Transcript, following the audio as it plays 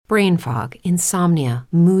brain fog, insomnia,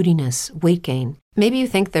 moodiness, weight gain. Maybe you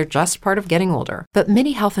think they're just part of getting older, but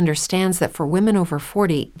MIDI Health understands that for women over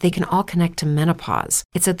 40, they can all connect to menopause.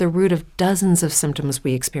 It's at the root of dozens of symptoms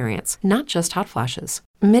we experience, not just hot flashes.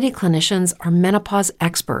 MIDI clinicians are menopause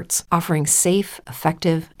experts, offering safe,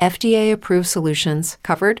 effective, FDA-approved solutions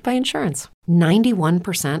covered by insurance.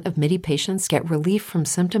 91% of MIDI patients get relief from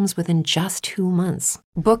symptoms within just 2 months.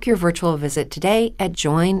 Book your virtual visit today at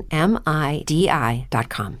joinmidi.com.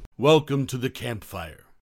 Welcome to the campfire,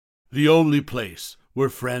 the only place where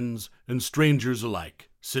friends and strangers alike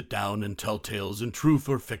sit down and tell tales in truth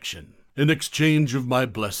or fiction, in exchange of my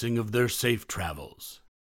blessing of their safe travels.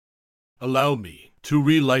 Allow me to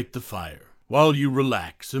relight the fire while you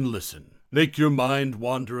relax and listen. Make your mind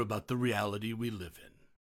wander about the reality we live in.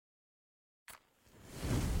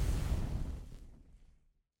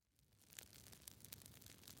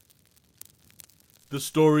 The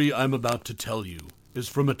story I'm about to tell you is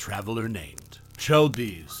from a traveler named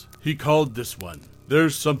Chaldees. He called this one,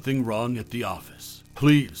 "There's Something Wrong at the Office."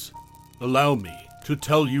 Please, allow me to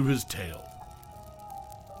tell you his tale.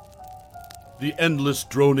 The endless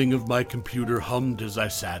droning of my computer hummed as I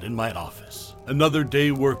sat in my office. Another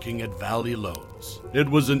day working at Valley Loans. It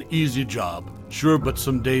was an easy job, sure, but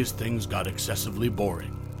some days things got excessively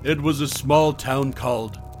boring. It was a small town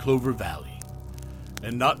called Clover Valley,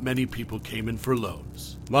 and not many people came in for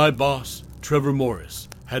loans. My boss, Trevor Morris,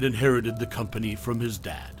 had inherited the company from his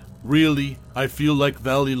dad. Really, I feel like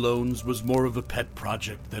Valley Loans was more of a pet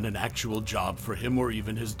project than an actual job for him or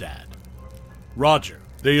even his dad. Roger.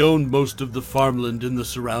 They owned most of the farmland in the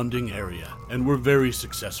surrounding area and were very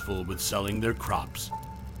successful with selling their crops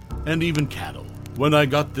and even cattle. When I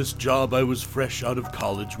got this job, I was fresh out of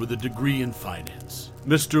college with a degree in finance.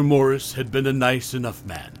 Mr. Morris had been a nice enough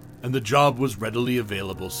man, and the job was readily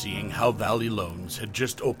available seeing how Valley Loans had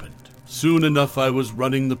just opened. Soon enough, I was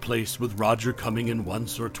running the place with Roger coming in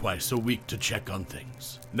once or twice a week to check on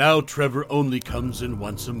things. Now Trevor only comes in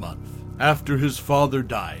once a month. After his father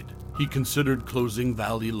died, he considered closing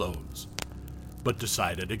Valley Loans, but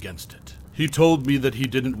decided against it. He told me that he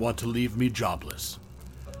didn't want to leave me jobless,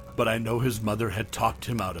 but I know his mother had talked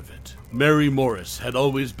him out of it. Mary Morris had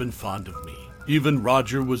always been fond of me. Even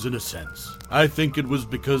Roger was in a sense. I think it was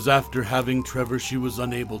because after having Trevor, she was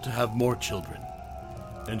unable to have more children.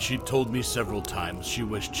 And she told me several times she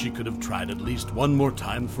wished she could have tried at least one more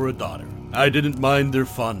time for a daughter. I didn't mind their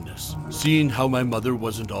fondness, seeing how my mother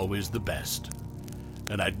wasn't always the best.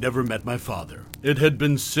 And I'd never met my father. It had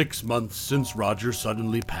been 6 months since Roger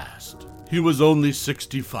suddenly passed. He was only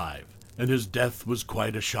 65, and his death was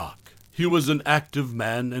quite a shock. He was an active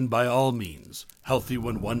man and by all means healthy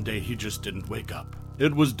when one day he just didn't wake up.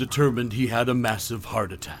 It was determined he had a massive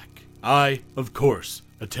heart attack. I, of course,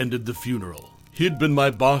 attended the funeral. He'd been my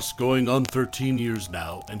boss going on 13 years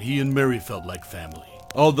now, and he and Mary felt like family.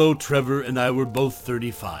 Although Trevor and I were both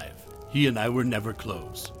 35, he and I were never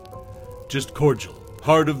close. Just cordial.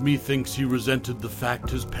 Part of me thinks he resented the fact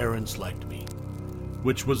his parents liked me,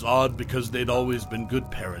 which was odd because they'd always been good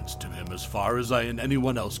parents to him as far as I and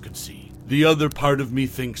anyone else could see. The other part of me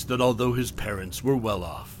thinks that although his parents were well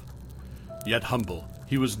off, yet humble,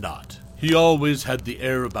 he was not. He always had the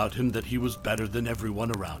air about him that he was better than everyone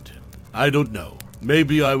around him. I don't know.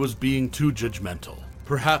 Maybe I was being too judgmental.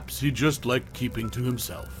 Perhaps he just liked keeping to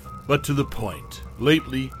himself. But to the point,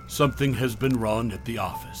 lately, something has been wrong at the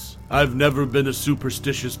office. I've never been a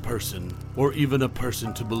superstitious person, or even a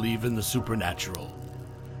person to believe in the supernatural.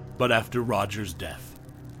 But after Roger's death,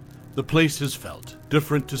 the place has felt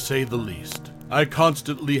different, to say the least. I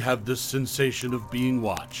constantly have this sensation of being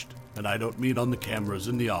watched, and I don't mean on the cameras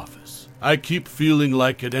in the office. I keep feeling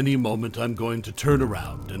like at any moment I'm going to turn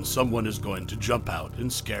around and someone is going to jump out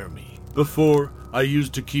and scare me. Before, I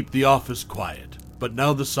used to keep the office quiet, but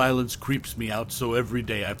now the silence creeps me out, so every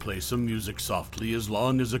day I play some music softly as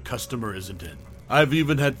long as a customer isn't in. I've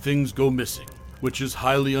even had things go missing, which is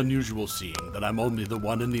highly unusual seeing that I'm only the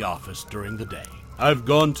one in the office during the day. I've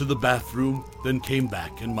gone to the bathroom, then came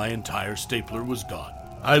back and my entire stapler was gone.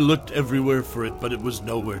 I looked everywhere for it, but it was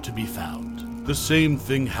nowhere to be found. The same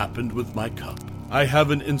thing happened with my cup. I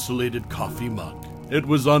have an insulated coffee mug. It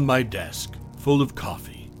was on my desk, full of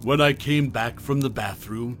coffee. When I came back from the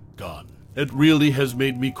bathroom, gone. It really has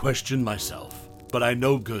made me question myself, but I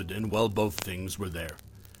know good and well both things were there.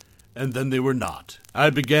 And then they were not.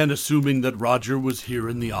 I began assuming that Roger was here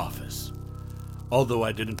in the office, although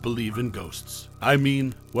I didn't believe in ghosts. I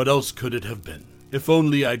mean, what else could it have been? If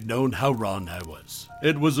only I'd known how wrong I was.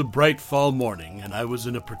 It was a bright fall morning, and I was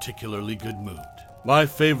in a particularly good mood. My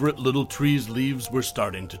favorite little tree's leaves were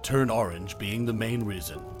starting to turn orange, being the main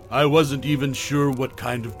reason. I wasn't even sure what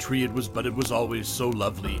kind of tree it was, but it was always so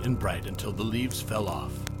lovely and bright until the leaves fell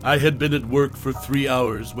off. I had been at work for 3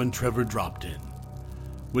 hours when Trevor dropped in,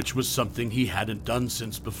 which was something he hadn't done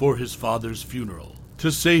since before his father's funeral.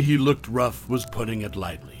 To say he looked rough was putting it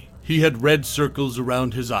lightly. He had red circles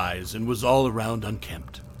around his eyes and was all around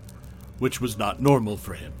unkempt, which was not normal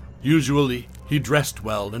for him. Usually, he dressed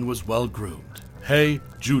well and was well groomed. "Hey,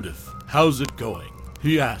 Judith, how's it going?"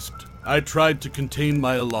 he asked. I tried to contain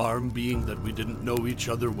my alarm, being that we didn't know each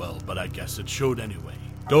other well, but I guess it showed anyway.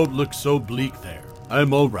 "Don't look so bleak there.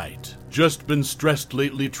 I'm all right. Just been stressed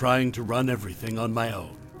lately trying to run everything on my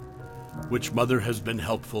own. Which Mother has been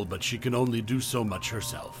helpful, but she can only do so much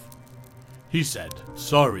herself," he said.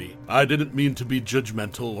 "Sorry, I didn't mean to be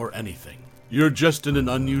judgmental or anything. You're just in an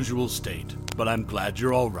unusual state, but I'm glad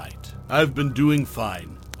you're all right." "I've been doing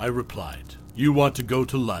fine," I replied. "You want to go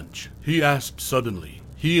to lunch?" he asked suddenly.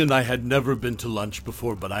 He and I had never been to lunch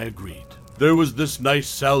before, but I agreed. There was this nice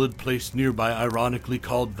salad place nearby, ironically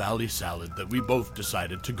called Valley Salad, that we both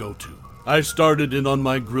decided to go to. I started in on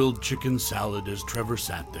my grilled chicken salad as Trevor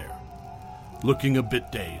sat there, looking a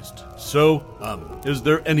bit dazed. "So, is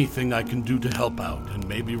there anything I can do to help out and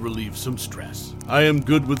maybe relieve some stress? I am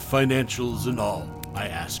good with financials and all," I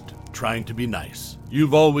asked, trying to be nice.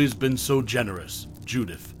 "You've always been so generous,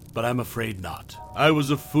 Judith, but I'm afraid not. I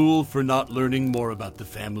was a fool for not learning more about the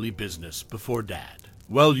family business before Dad.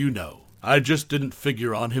 Well, I just didn't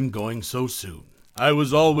figure on him going so soon. I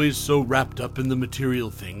was always so wrapped up in the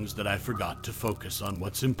material things that I forgot to focus on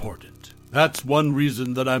what's important. That's one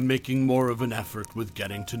reason that I'm making more of an effort with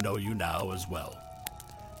getting to know you now as well,"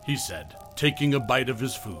 he said, taking a bite of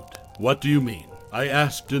his food. "What do you mean?" I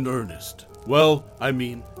asked in earnest. "Well, I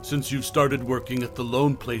mean, since you've started working at the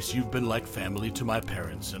lone place, you've been like family to my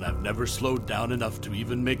parents, and I've never slowed down enough to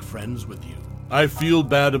even make friends with you. I feel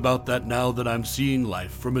bad about that now that I'm seeing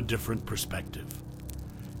life from a different perspective,"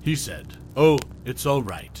 he said. "Oh, it's all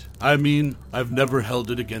right. I mean, I've never held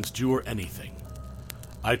it against you or anything,"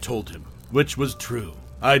 I told him, which was true.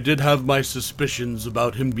 I did have my suspicions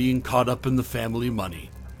about him being caught up in the family money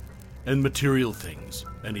and material things,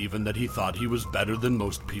 and even that he thought he was better than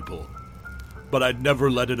most people. But I'd never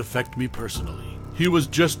let it affect me personally. He was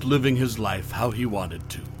just living his life how he wanted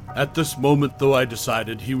to. At this moment, though, I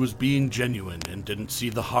decided he was being genuine and didn't see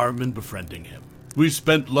the harm in befriending him. We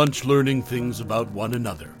spent lunch learning things about one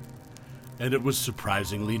another, and it was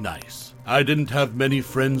surprisingly nice. I didn't have many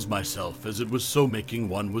friends myself, as it was so making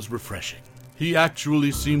one was refreshing. He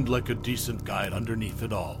actually seemed like a decent guy underneath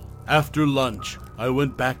it all. After lunch, I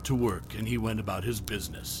went back to work and he went about his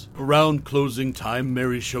business. Around closing time,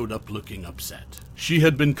 Mary showed up looking upset. She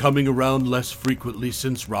had been coming around less frequently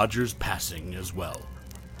since Roger's passing as well,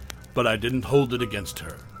 but I didn't hold it against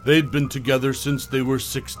her. They'd been together since they were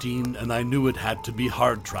 16, and I knew it had to be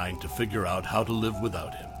hard trying to figure out how to live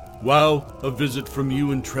without him. "Wow, a visit from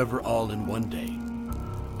you and Trevor all in one day,"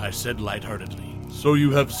 I said lightheartedly. "So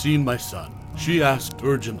you have seen my son?" she asked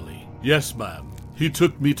urgently. "Yes, ma'am. He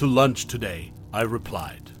took me to lunch today," I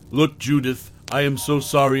replied. "Look, Judith, I am so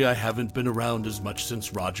sorry I haven't been around as much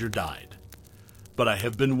since Roger died, but I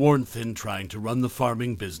have been worn thin trying to run the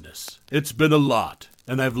farming business. It's been a lot,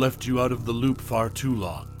 and I've left you out of the loop far too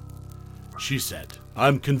long," she said.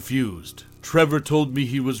 "I'm confused. Trevor told me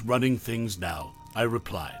he was running things now," I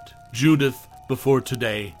replied. "Judith, before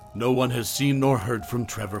today, no one has seen nor heard from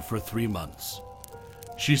Trevor for 3 months,"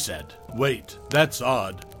 she said. "Wait, that's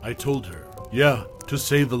odd," I told her. "Yeah, to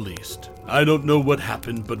say the least. I don't know what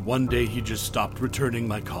happened, but one day he just stopped returning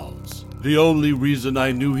my calls. The only reason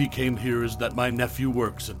I knew he came here is that my nephew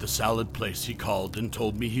works at the salad place. He called and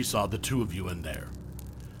told me he saw the two of you in there."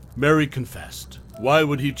 Mary confessed. Why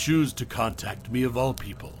would he choose to contact me of all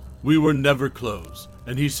people? We were never close,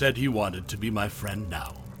 and he said he wanted to be my friend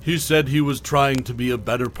now. He said he was trying to be a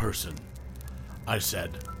better person, I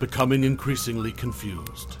said, becoming increasingly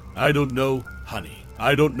confused. "I don't know, honey.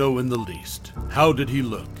 I don't know in the least." "How did he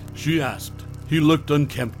look?" she asked. "He looked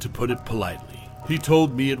unkempt, to put it politely. He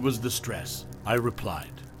told me it was the stress," I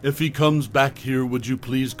replied. "If he comes back here, would you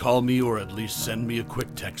please call me or at least send me a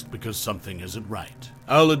quick text because something isn't right.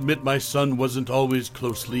 I'll admit my son wasn't always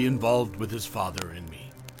closely involved with his father and me,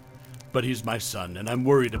 but he's my son and I'm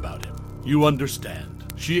worried about him. You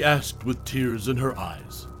understand?" she asked with tears in her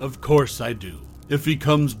eyes. "Of course I do. If he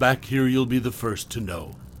comes back here, you'll be the first to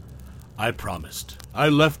know," I promised. I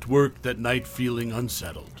left work that night feeling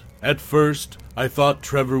unsettled. At first, I thought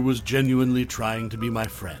Trevor was genuinely trying to be my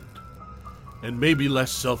friend, and maybe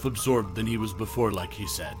less self-absorbed than he was before, like he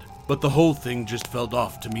said. But the whole thing just felt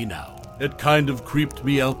off to me now. It kind of creeped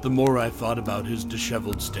me out the more I thought about his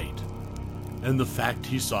disheveled state, and the fact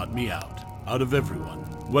he sought me out of everyone.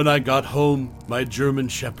 When I got home, my German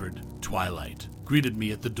shepherd, Twilight, greeted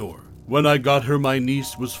me at the door. When I got her, my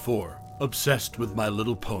niece was 4, obsessed with My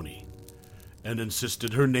Little Pony, and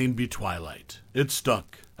insisted her name be Twilight. It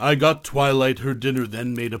stuck. I got Twilight her dinner,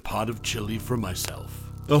 then made a pot of chili for myself.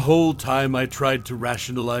 The whole time I tried to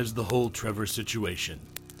rationalize the whole Trevor situation,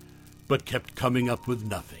 but kept coming up with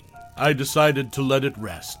nothing. I decided to let it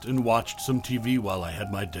rest and watched some TV while I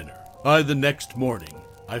had my dinner. By the next morning,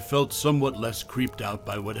 I felt somewhat less creeped out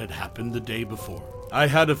by what had happened the day before. I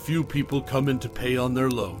had a few people come in to pay on their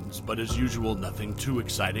loans, but as usual, nothing too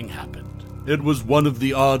exciting happened. It was one of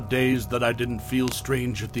the odd days that I didn't feel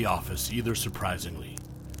strange at the office either, surprisingly.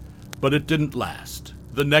 But it didn't last.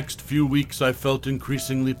 The next few weeks I felt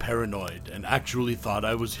increasingly paranoid and actually thought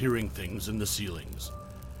I was hearing things in the ceilings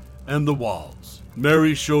and the walls.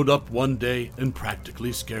 Mary showed up one day and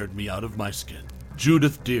practically scared me out of my skin.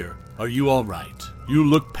 "Judith, dear, are you all right? You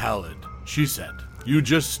look pallid," she said. "You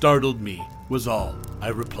just startled me, was all," I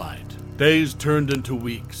replied. Days turned into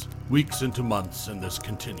weeks, weeks into months, and this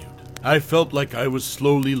continued. I felt like I was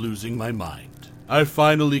slowly losing my mind. I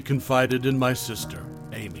finally confided in my sister,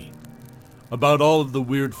 Amy, about all of the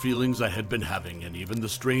weird feelings I had been having and even the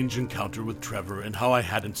strange encounter with Trevor and how I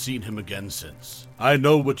hadn't seen him again since. "I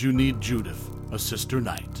know what you need, Judith, a sister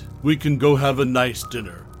night. We can go have a nice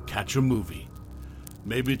dinner, catch a movie,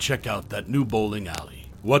 maybe check out that new bowling alley.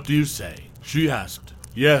 What do you say?" she asked.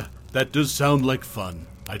 "Yeah, that does sound like fun,"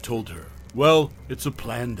 I told her. "Well, it's a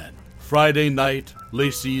plan then. Friday night,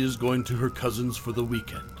 Lacey is going to her cousin's for the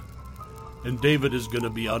weekend, and David is going to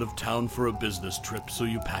be out of town for a business trip, so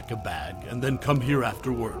you pack a bag and then come here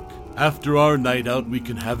after work. After our night out, we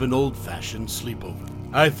can have an old-fashioned sleepover.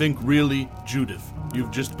 I think really, Judith,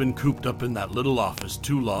 you've just been cooped up in that little office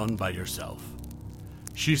too long by yourself."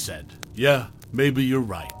 She said, "Yeah, maybe you're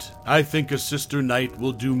right. I think a sister night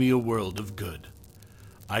will do me a world of good."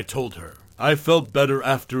 I told her. I felt better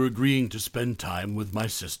after agreeing to spend time with my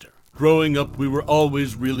sister. Growing up, we were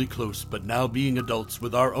always really close, but now being adults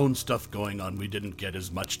with our own stuff going on, we didn't get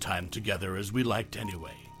as much time together as we liked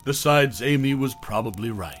anyway. Besides, Amy was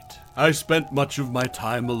probably right. I spent much of my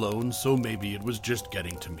time alone, so maybe it was just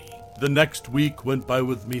getting to me. The next week went by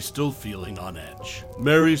with me still feeling on edge.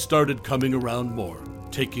 Mary started coming around more,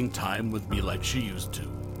 taking time with me like she used to.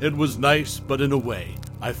 It was nice, but in a way,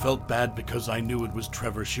 I felt bad because I knew it was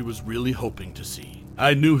Trevor she was really hoping to see.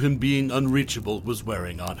 I knew him being unreachable was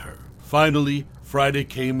wearing on her. Finally, Friday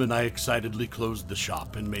came and I excitedly closed the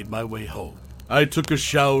shop and made my way home. I took a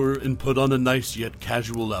shower and put on a nice yet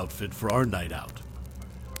casual outfit for our night out,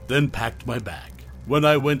 then packed my bag. When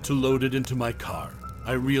I went to load it into my car,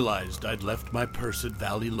 I realized I'd left my purse at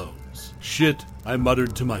Valley Loans. "Shit," I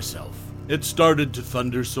muttered to myself. It started to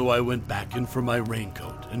thunder, so I went back in for my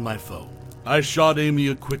raincoat and my phone. I shot Amy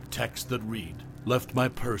a quick text that read, "Left my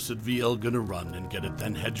purse at VL, gonna run and get it,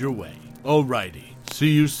 then head your way." "Alrighty,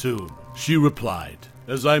 see you soon," she replied.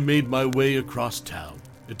 As I made my way across town,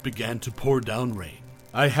 it began to pour down rain.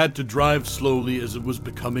 I had to drive slowly as it was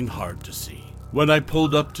becoming hard to see. When I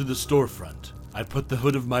pulled up to the storefront, I put the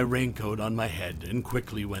hood of my raincoat on my head and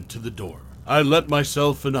quickly went to the door. I let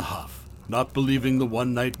myself in a huff, not believing the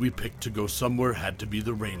one night we picked to go somewhere had to be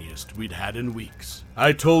the rainiest we'd had in weeks.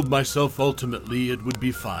 I told myself ultimately it would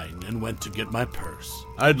be fine and went to get my purse.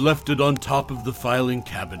 I'd left it on top of the filing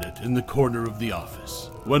cabinet in the corner of the office.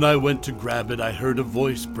 When I went to grab it, I heard a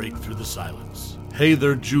voice break through the silence. "Hey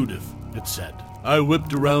there, Judith," it said. I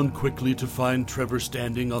whipped around quickly to find Trevor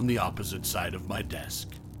standing on the opposite side of my desk,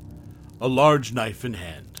 a large knife in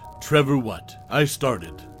hand. "Trevor, what?" I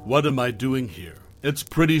started. "What am I doing here?" "It's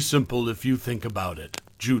pretty simple if you think about it,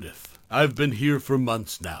 Judith. I've been here for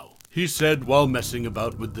months now," he said while messing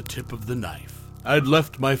about with the tip of the knife. I'd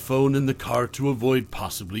left my phone in the car to avoid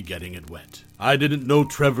possibly getting it wet. I didn't know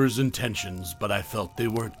Trevor's intentions, but I felt they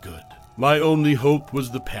weren't good. My only hope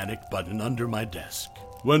was the panic button under my desk.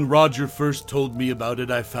 When Roger first told me about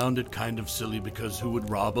it, I found it kind of silly because who would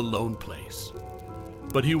rob a lone place?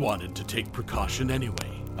 But he wanted to take precaution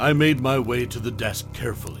anyway. I made my way to the desk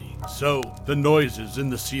carefully. "So, the noises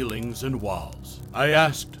in the ceilings and walls?" I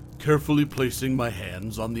asked, carefully placing my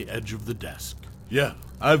hands on the edge of the desk. "Yeah,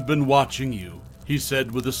 I've been watching you," he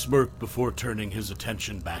said with a smirk before turning his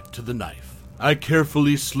attention back to the knife. I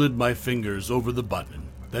carefully slid my fingers over the button,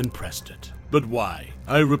 then pressed it. "But why?"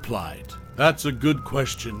 I replied. "That's a good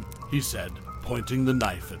question," he said, pointing the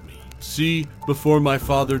knife at me. "See, before my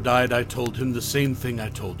father died, I told him the same thing I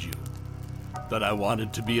told you, that I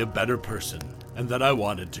wanted to be a better person, and that I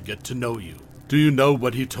wanted to get to know you. Do you know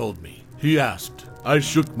what he told me?" he asked. I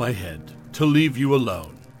shook my head. To leave you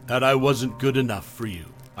alone. That I wasn't good enough for you.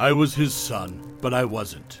 I was his son, but I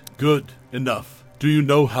wasn't good enough. Do you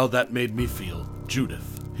know how that made me feel,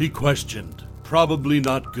 Judith? He questioned. Probably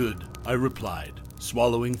not good, I replied,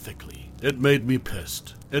 swallowing thickly. It made me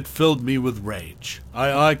pissed. It filled me with rage.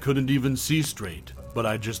 I couldn't even see straight, but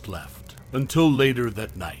I just left. Until later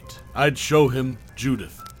that night. I'd show him,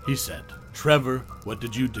 Judith, he said. Trevor, what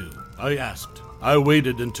did you do? I asked. I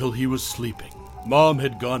waited until he was sleeping. Mom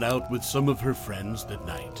had gone out with some of her friends that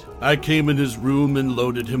night. I came in his room and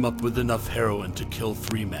loaded him up with enough heroin to kill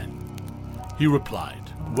 3 men. He replied,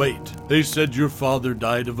 Wait, they said your father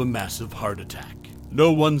died of a massive heart attack.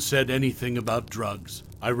 No one said anything about drugs,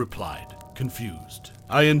 I replied, confused.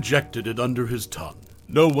 I injected it under his tongue.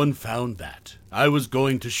 No one found that. I was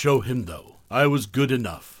going to show him, though. I was good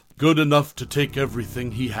enough. Good enough to take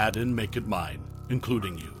everything he had and make it mine,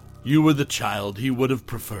 including you. You were the child he would have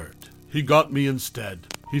preferred. He got me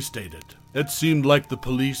instead, he stated. It seemed like the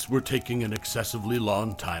police were taking an excessively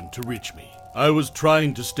long time to reach me. I was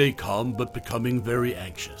trying to stay calm but becoming very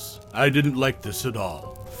anxious. I didn't like this at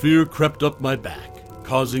all. Fear crept up my back,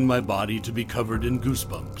 causing my body to be covered in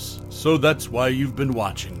goosebumps. So that's why you've been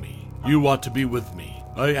watching me. You want to be with me?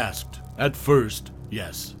 I asked. At first,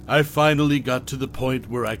 yes. I finally got to the point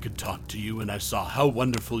where I could talk to you and I saw how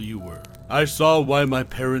wonderful you were. I saw why my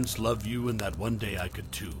parents love you and that one day I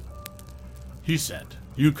could too. He said,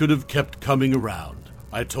 You could have kept coming around.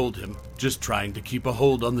 I told him, just trying to keep a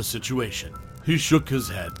hold on the situation. He shook his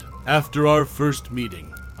head. After our first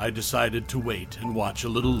meeting, I decided to wait and watch a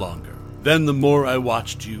little longer. Then the more I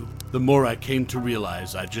watched you, the more I came to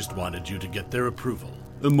realize I just wanted you to get their approval.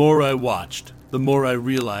 The more I watched, the more I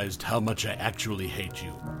realized how much I actually hate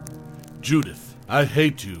you. Judith, I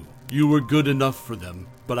hate you. You were good enough for them,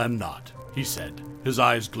 but I'm not, he said, his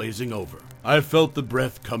eyes glazing over. I felt the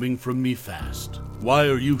breath coming from me fast. Why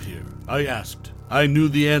are you here? I asked. I knew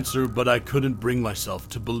the answer, but I couldn't bring myself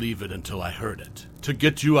to believe it until I heard it. To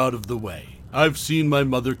get you out of the way. I've seen my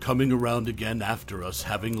mother coming around again after us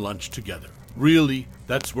having lunch together. Really,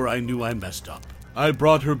 that's where I knew I messed up. I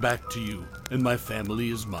brought her back to you, and my family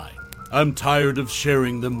is mine. I'm tired of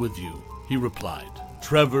sharing them with you, he replied.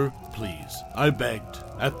 Trevor, please, I begged.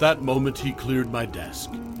 At that moment he cleared my desk,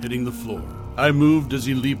 hitting the floor. I moved as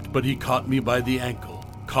he leaped, but he caught me by the ankle,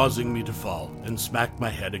 causing me to fall and smack my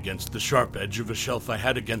head against the sharp edge of a shelf I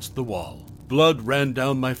had against the wall. Blood ran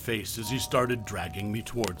down my face as he started dragging me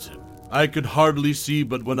towards him. I could hardly see,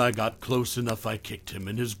 but when I got close enough I kicked him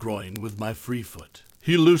in his groin with my free foot.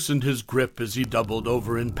 He loosened his grip as he doubled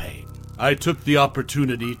over in pain. I took the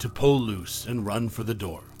opportunity to pull loose and run for the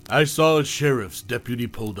door. I saw a sheriff's deputy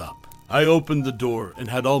pulled up. I opened the door and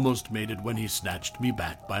had almost made it when he snatched me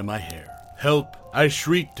back by my hair. Help! I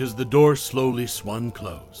shrieked as the door slowly swung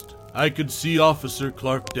closed. I could see Officer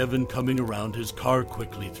Clark Devon coming around his car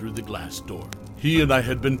quickly through the glass door. He and I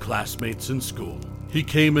had been classmates in school. He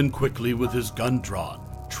came in quickly with his gun drawn.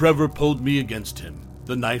 Trevor pulled me against him,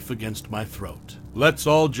 the knife against my throat. Let's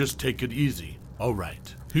all just take it easy, all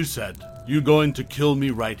right, he said. You going to kill me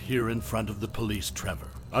right here in front of the police, Trevor?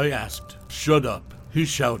 I asked. Shut up, he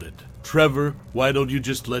shouted. Trevor, why don't you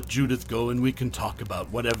just let Judith go and we can talk about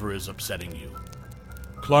whatever is upsetting you?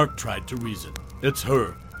 Clark tried to reason. It's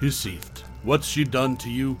her, he seethed. What's she done to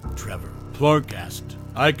you, Trevor? Clark asked.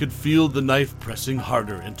 I could feel the knife pressing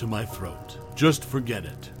harder into my throat. Just forget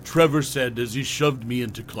it, Trevor said as he shoved me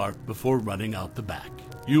into Clark before running out the back.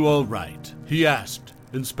 You all right? He asked,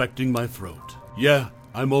 inspecting my throat. Yeah,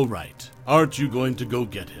 I'm all right. Aren't you going to go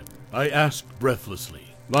get him? I asked breathlessly.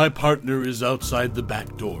 My partner is outside the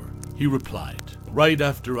back door, he replied, right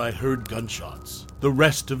after I heard gunshots. The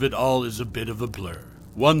rest of it all is a bit of a blur.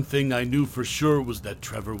 One thing I knew for sure was that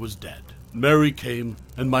Trevor was dead. Mary came,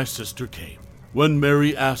 and my sister came. When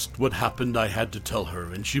Mary asked what happened, I had to tell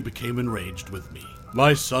her, and she became enraged with me.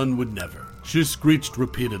 My son would never. She screeched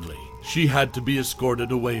repeatedly. She had to be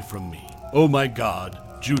escorted away from me. Oh my God,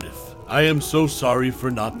 Judith, I am so sorry for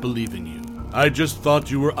not believing you. I just thought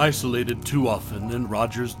you were isolated too often and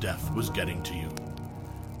Roger's death was getting to you.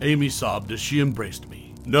 Amy sobbed as she embraced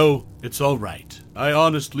me. No, it's all right. I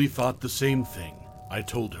honestly thought the same thing, I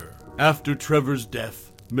told her. After Trevor's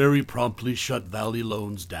death, Mary promptly shut Valley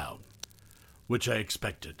Loans down, which I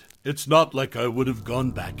expected. It's not like I would have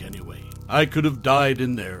gone back anyway. I could have died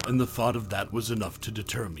in there, and the thought of that was enough to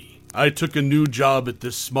deter me. I took a new job at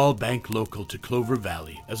this small bank local to Clover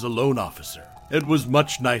Valley as a loan officer. It was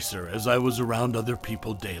much nicer as I was around other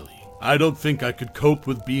people daily. I don't think I could cope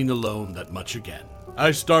with being alone that much again.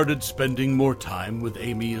 I started spending more time with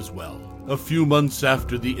Amy as well. A few months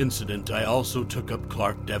after the incident, I also took up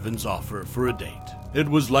Clark Devon's offer for a date. It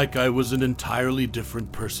was like I was an entirely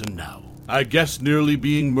different person now. I guess nearly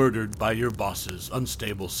being murdered by your boss's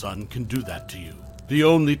unstable son can do that to you. The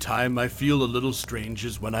only time I feel a little strange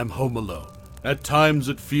is when I'm home alone. At times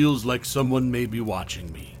it feels like someone may be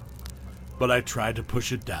watching me, but I try to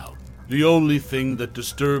push it down. The only thing that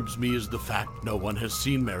disturbs me is the fact no one has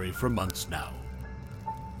seen Mary for months now.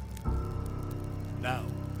 Now,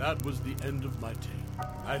 that was the end of my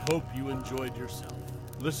tale. I hope you enjoyed yourself,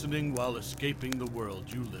 listening while escaping the world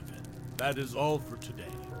you live in. That is all for today.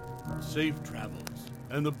 Safe travels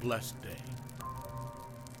and a blessed day.